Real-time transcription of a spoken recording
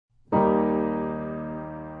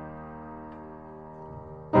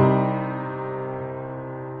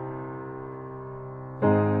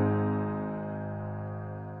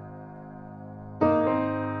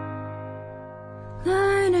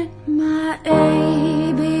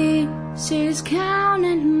ABCs,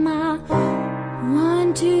 counting my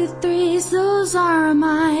 1, 2, 3s. Those are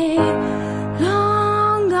my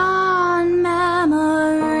long gone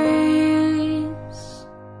memories.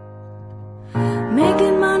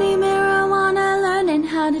 Making money, marijuana, learning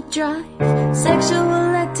how to drive,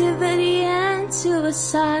 sexual activity and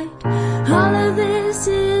suicide. All of this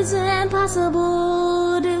is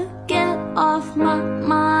impossible to get off my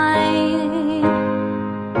mind.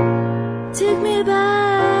 Take me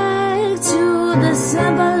back to the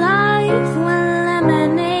simple life when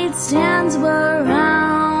lemonade stands were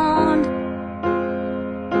around.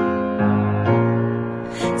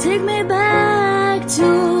 Take me back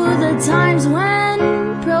to the times when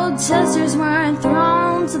protesters weren't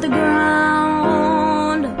thrown to the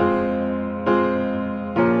ground.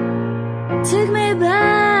 Take me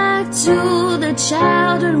back to the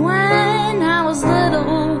childhood when I was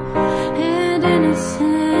little and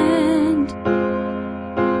innocent.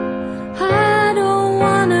 I don't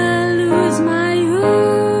wanna lose my youth.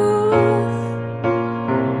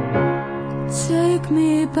 Take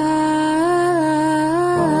me back.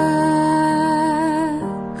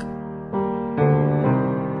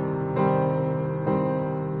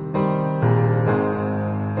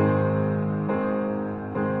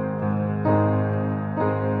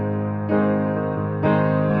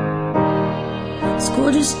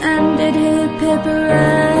 School just ended, hip hip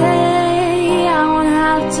hooray. I won't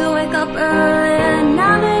have to wake up early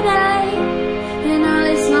another day. And at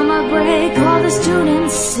least on my break, all the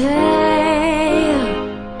students say.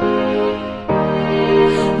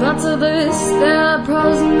 But to this, there are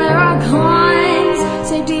pros and there are cons.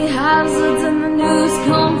 Safety hazards in the news,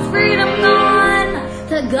 come freedom gone.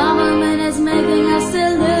 The government is making us a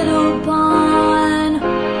little pawn.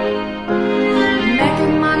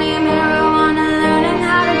 Making money, marijuana, learning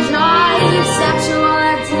how to drive, sexual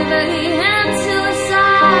activity and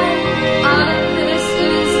suicide. All of this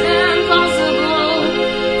is impossible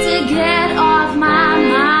to get off my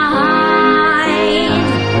mind.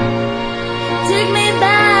 Take me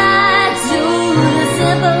back to the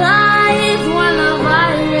simple life when the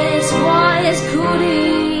virus was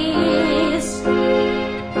cooties.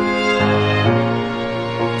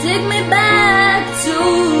 Take me back to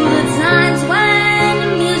the times when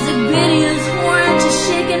music videos weren't just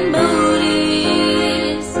shaking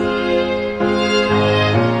booties.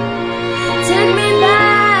 Take me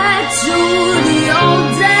back to the old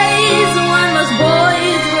days when those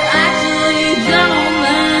boys were actually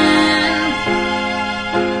gentlemen.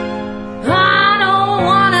 I don't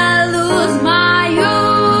wanna lose my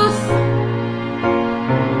youth.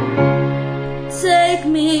 Take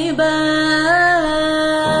me back.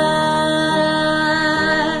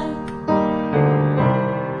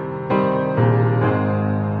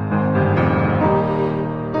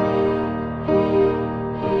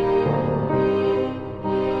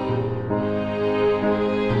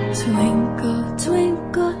 Twinkle,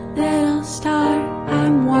 twinkle, little star,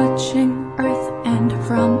 I'm watching Earth and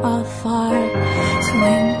from afar.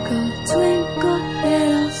 Twinkle, twinkle,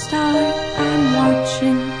 little star, I'm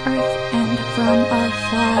watching Earth and from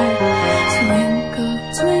afar. Twinkle,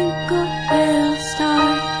 twinkle, little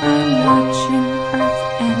star, I'm watching Earth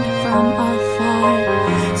and from afar.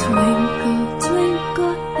 Twinkle,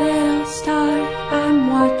 twinkle, little star, I'm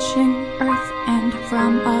watching Earth and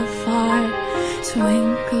from afar.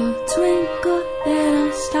 Twinkle, twinkle,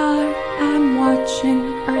 little star, I'm watching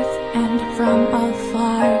Earth and from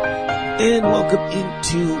afar. And welcome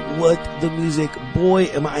into What the Music. Boy,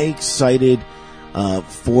 am I excited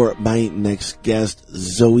for my next guest,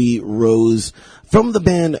 Zoe Rose, from the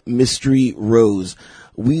band Mystery Rose.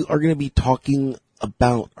 We are going to be talking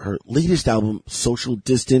about her latest album, Social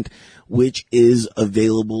Distant, which is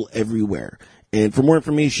available everywhere. And for more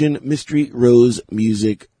information,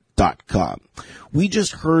 mysteryrosemusic.com. We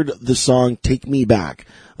just heard the song Take Me Back,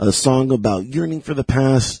 a song about yearning for the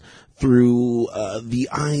past through the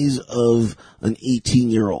eyes of an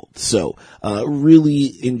 18-year-old. So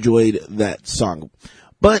really enjoyed that song.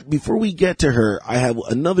 But before we get to her, I have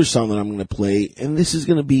another song that I'm going to play, and this is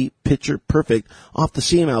going to be Picture Perfect off the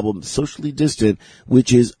same album, Socially Distant,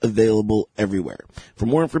 which is available everywhere. For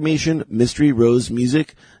more information,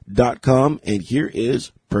 mysteryrosemusic.com, and here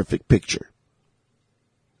is Perfect Picture.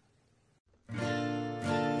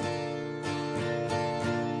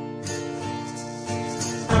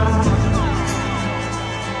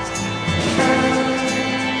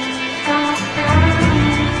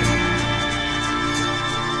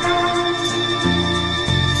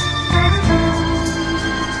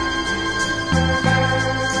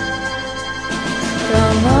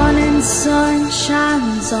 The morning sun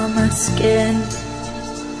shines on my skin.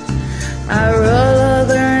 I roll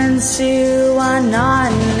over and see you are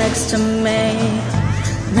not next to me.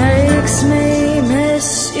 Makes me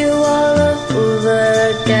miss you all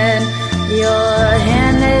over again. Your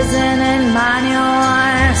hand isn't in mine, you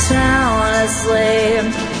are sound asleep.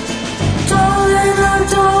 Darling, oh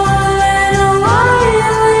darling, why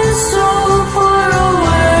are you so far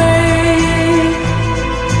away?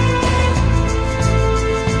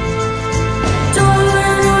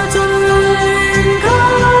 Darling, oh darling,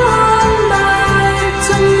 come back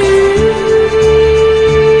to me.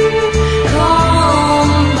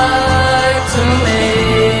 Come back to me.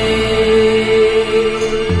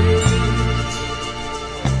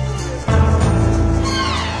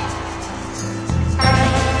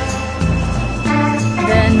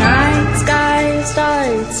 The night sky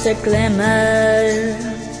starts to glimmer.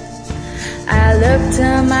 I look to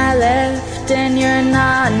my left and you're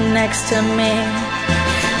not next to me.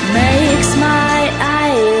 Makes my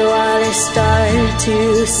eye water start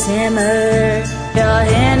to simmer. Your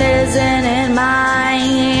hand isn't in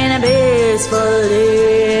mine peacefully.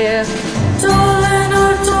 Darling,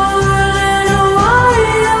 oh darling, why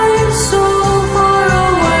are you so far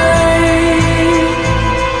away?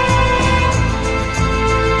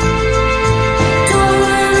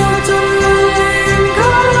 Darling, oh darling,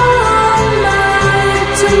 come back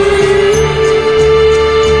to me.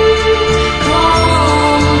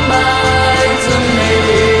 Come back to me.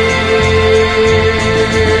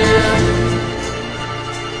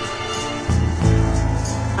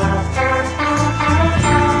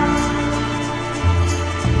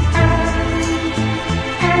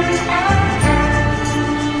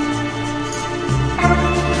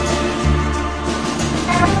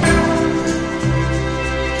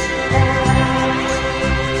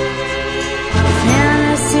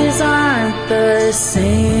 Fantasies aren't the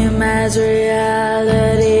same as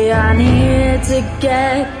reality. I need to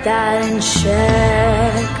get that in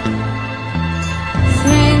check.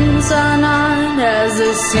 Things are not as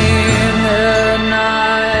they seem, they're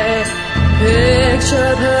not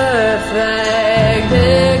picture perfect,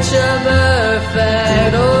 picture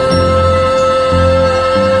perfect. Oh,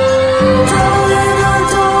 darling, oh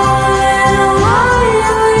darling, why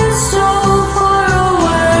are you so far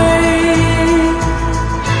away?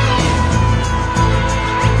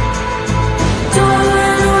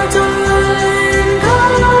 Darling, oh darling,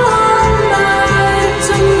 come back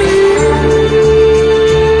to me.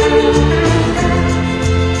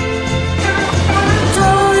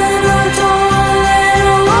 Darling, oh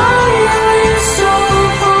darling, why are you so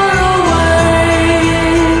far away?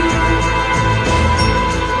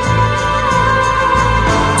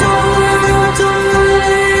 Darling, oh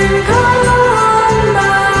darling, come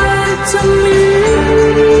back to me.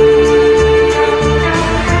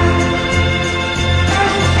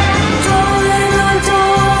 Darling, oh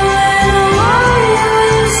darling, why are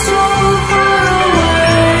you so far away?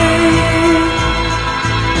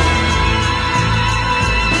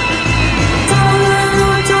 Darling,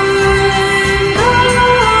 oh darling,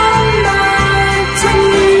 come back to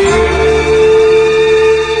me.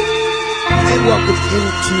 And welcome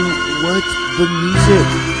into What the Music.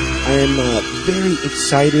 I am very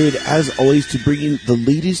excited, as always, to bring you the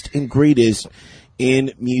latest and greatest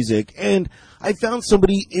in music. And I found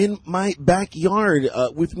somebody in my backyard.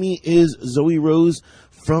 With me is Zoe Rose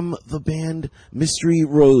from the band Mystery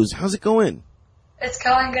Rose. How's it going? It's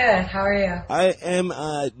going good. How are you? I am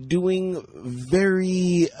doing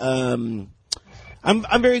very. I'm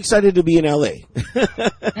very excited to be in LA.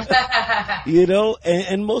 You know,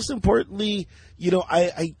 and most importantly, you know,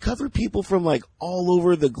 I cover people from like all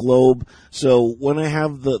over the globe. So when I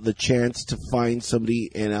have the chance to find somebody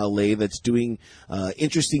in LA that's doing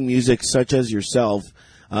interesting music, such as yourself,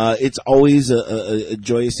 it's always a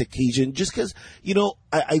joyous occasion. Just because, you know,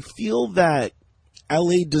 I feel that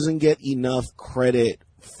LA doesn't get enough credit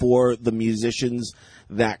for the musicians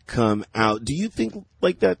that come out. Do you think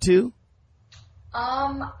like that too?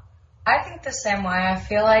 I think the same way. I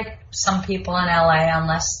feel like some people in LA,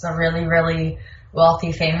 unless the really, really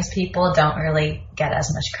wealthy, famous people, don't really get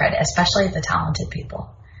as much credit, especially the talented people.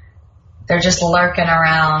 They're just lurking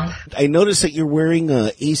around. I noticed that you're wearing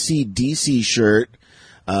a AC/DC shirt.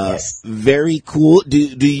 Yes. Very cool. Do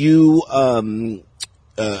you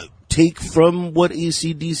take from what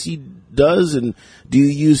AC/DC does, and do you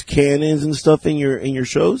use cannons and stuff in your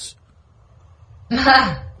shows?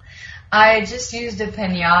 I just used a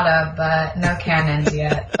piñata, but no cannons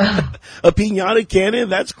yet. A piñata cannon?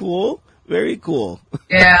 That's cool. Very cool.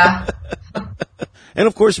 Yeah. And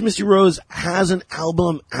of course, Mystery Rose has an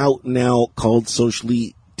album out now called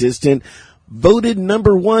Socially Distant, voted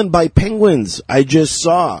 #1 by Penguins. I just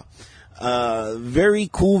saw. Very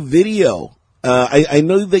cool video. I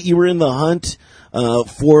know that you were in the hunt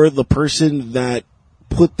for the person that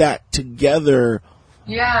put that together.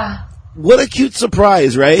 Yeah. What a cute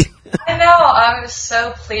surprise, right? I know. I was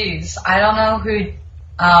so pleased. I don't know who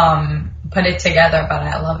put it together, but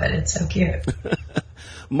I love it. It's so cute.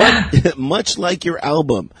 Much like your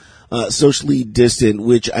album, Socially Distant,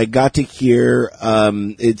 which I got to hear.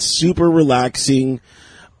 It's super relaxing.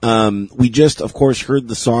 We just, of course, heard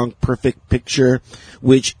the song Perfect Picture,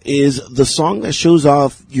 which is the song that shows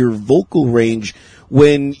off your vocal range.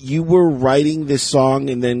 When you were writing this song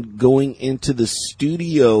and then going into the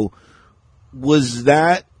studio, was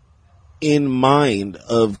that in mind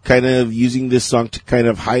of kind of using this song to kind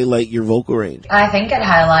of highlight your vocal range? I think it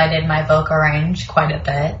highlighted my vocal range quite a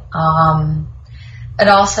bit. It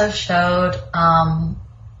also showed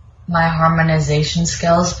my harmonization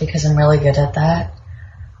skills because I'm really good at that.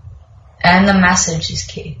 And the message is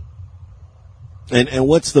key. And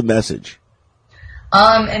what's the message?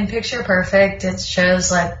 In Picture Perfect, it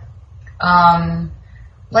shows like long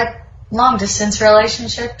distance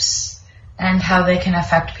relationships and how they can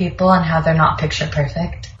affect people and how they're not picture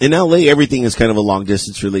perfect. In LA, everything is kind of a long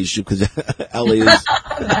distance relationship because LA is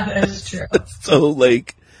That is true. so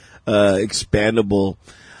expandable.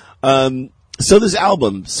 So this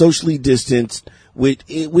album, Socially Distanced,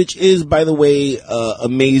 which is, by the way,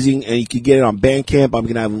 amazing, and you can get it on Bandcamp. I'm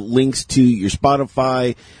going to have links to your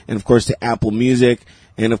Spotify and, of course, to Apple Music.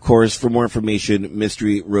 And, of course, for more information,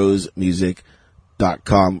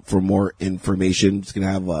 MysteryRoseMusic.com for more information. It's going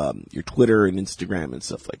to have your Twitter and Instagram and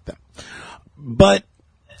stuff like that. But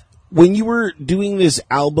when you were doing this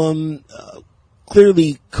album,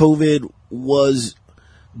 clearly COVID was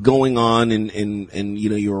going on and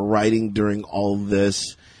you were writing during all of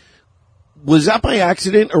this. Was that by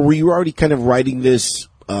accident, or were you already kind of writing this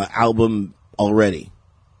album already?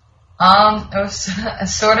 It was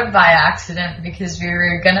sort of by accident because we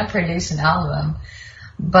were gonna produce an album,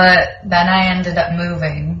 but then I ended up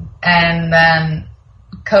moving, and then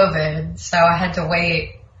COVID, so I had to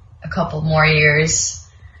wait a couple more years.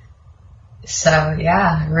 So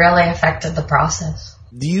yeah, it really affected the process.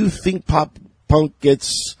 Do you think pop punk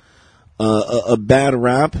gets a bad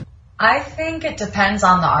rap? I think it depends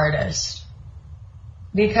on the artist.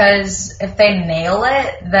 Because if they nail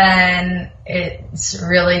it, then it's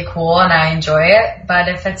really cool and I enjoy it. But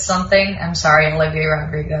if it's something, I'm sorry, Olivia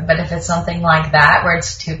Rodrigo, but if it's something like that where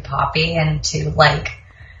it's too poppy and too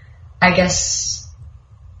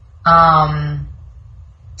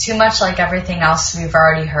too much like everything else we've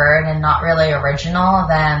already heard and not really original,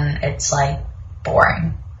 then it's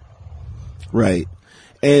boring. Right.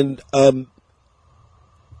 And kind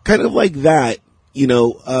of like that,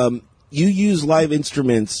 you use live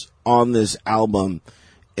instruments on this album,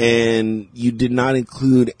 and you did not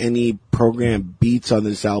include any programmed beats on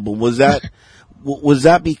this album. Was that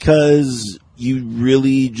because you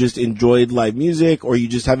really just enjoyed live music, or you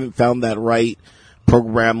just haven't found that right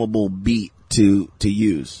programmable beat to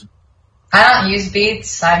use? I don't use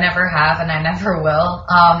beats. I never have, and I never will.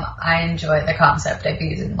 I enjoy the concept of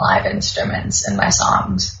using live instruments in my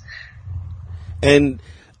songs. And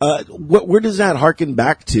where does that harken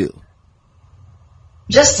back to?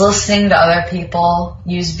 Just listening to other people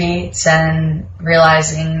use beats and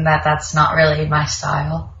realizing that that's not really my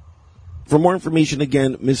style. For more information,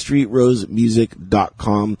 again,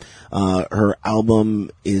 MysteryRoseMusic.com. Her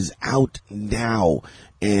album is out now,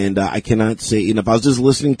 and I cannot say enough. I was just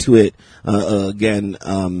listening to it again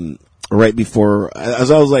right before,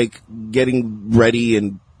 as I was getting ready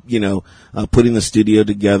and putting the studio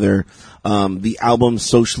together. The album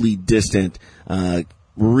Socially Distant.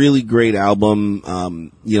 Really great album.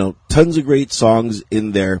 Tons of great songs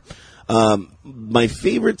in there. My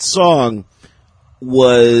favorite song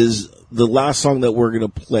was the last song that we're going to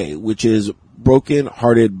play, which is Broken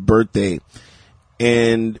Hearted Birthday.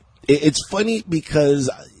 And it's funny because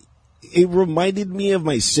it reminded me of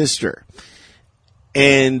my sister.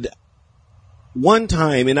 And one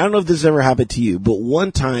time, and I don't know if this ever happened to you, but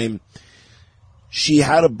one time she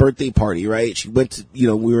had a birthday party, right? She went to,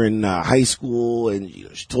 we were in high school, and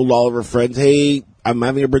she told all of her friends, hey, I'm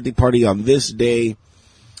having a birthday party on this day.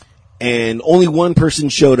 And only one person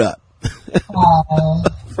showed up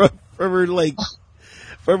from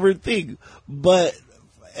her thing. But,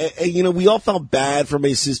 we all felt bad for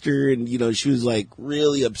my sister, and, she was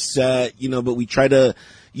really upset, but we tried to,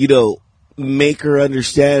 make her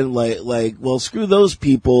understand, well, screw those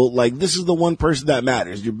people. This is the one person that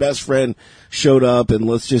matters. Your best friend showed up, and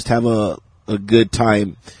let's just have a good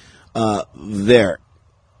time there.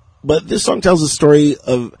 But this song tells a story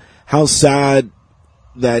of how sad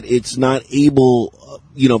that it's not able,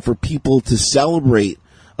 for people to celebrate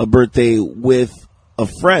a birthday with a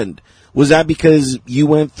friend. Was that because you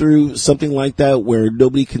went through something like that where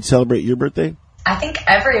nobody can celebrate your birthday? I think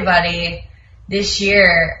everybody this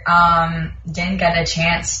year didn't get a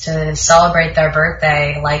chance to celebrate their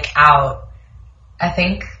birthday out. I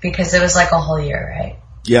think because it was like a whole year, right?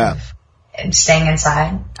 Yeah. And staying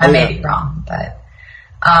inside. I may be wrong, but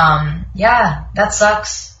that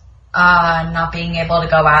sucks. Not being able to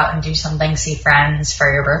go out and do something, see friends for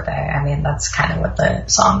your birthday. I mean, that's kind of what the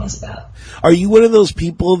song is about. Are you one of those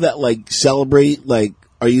people that celebrate,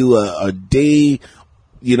 are you a day,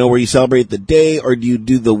 where you celebrate the day, or do you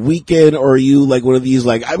do the weekend, or are you one of these,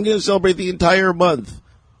 I'm going to celebrate the entire month?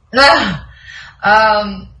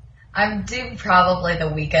 I'm due probably the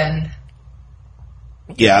weekend.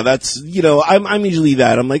 Yeah, that's, I'm usually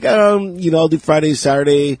that. I'm I'll do Friday,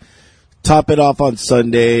 Saturday, top it off on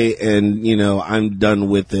Sunday, and, I'm done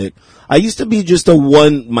with it. I used to be just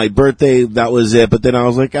my birthday, that was it, but then I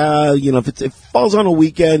was if it falls on a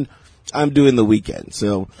weekend, I'm doing the weekend.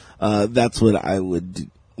 So, that's what I would do,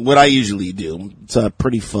 what I usually do. It's,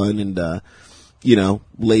 pretty fun and,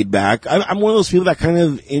 laid back. I'm one of those people that kind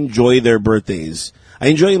of enjoy their birthdays. I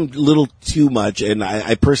enjoy them a little too much, and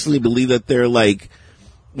I personally believe that they're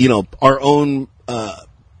our own,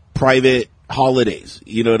 private holidays.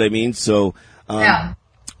 You know what I mean? So, yeah.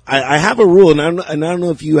 I have a rule, and I don't know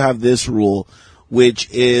if you have this rule, which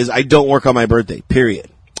is I don't work on my birthday, period.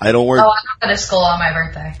 I don't work. Oh, I don't go to school on my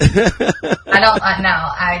birthday. I'm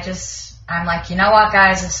you know what,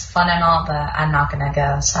 guys, it's fun and all, but I'm not going to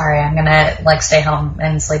go. Sorry, I'm going to, stay home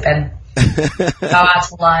and sleep in. Go out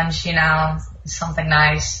to lunch, something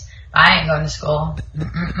nice. I ain't going to school.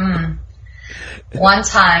 Mm-mm-mm. One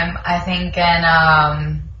time, I think when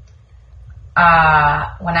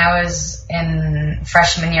I was in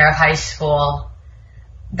freshman year of high school,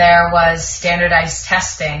 there was standardized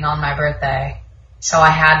testing on my birthday. So I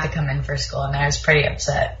had to come in for school, and I was pretty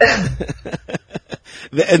upset.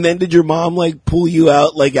 And then did your mom, pull you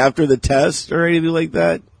out, after the test or anything like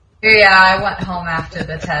that? Yeah, I went home after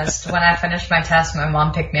the test. When I finished my test, my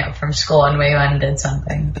mom picked me up from school, and we went and did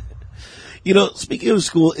something. Speaking of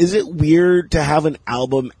school, is it weird to have an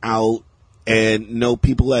album out and no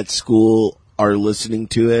people at school are listening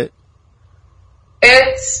to it?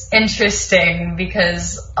 It's interesting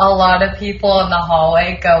because a lot of people in the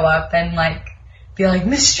hallway go up and be like,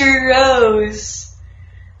 Mr. Rose,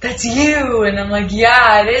 that's you. And I'm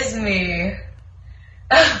yeah, it is me.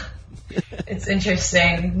 It's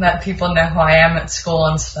interesting that people know who I am at school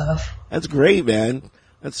and stuff. That's great, man.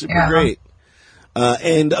 That's super great.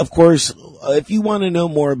 And of course, if you want to know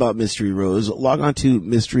more about Mystery Rose, log on to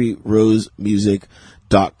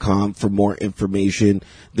mysteryrosemusic.com for more information.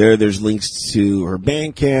 There's links to her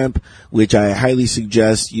Bandcamp, which I highly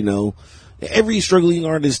suggest. Every struggling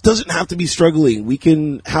artist doesn't have to be struggling. We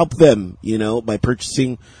can help them, by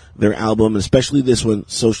purchasing their album, especially this one,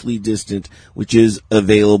 Socially Distant, which is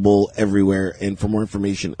available everywhere. And for more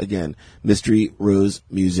information, again,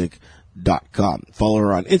 mysteryrosemusic.com. Follow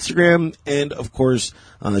her on Instagram, and of course,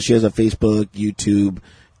 she has a Facebook, YouTube,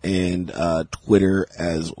 and Twitter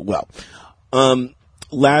as well.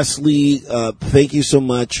 Lastly, thank you so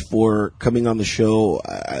much for coming on the show.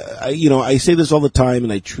 I say this all the time,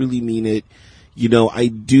 and I truly mean it. I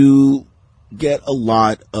do get a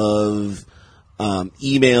lot of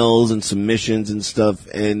emails and submissions and stuff,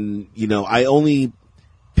 and I only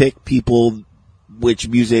pick people which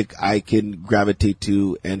music I can gravitate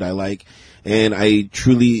to and I like, and I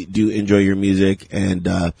truly do enjoy your music, and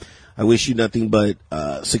I wish you nothing but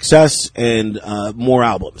success and more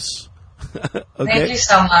albums. Okay. Thank you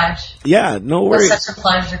so much. Yeah, no worries. It was such a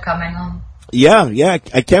pleasure coming on. Yeah,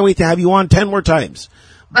 I can't wait to have you on 10 more times.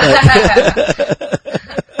 But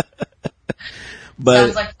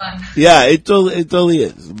sounds like fun. Yeah, it totally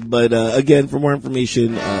is. But again, for more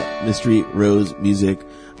information,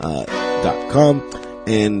 mysteryrosemusic.com,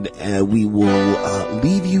 and we will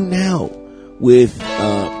leave you now with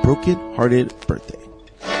Broken Hearted Birthday.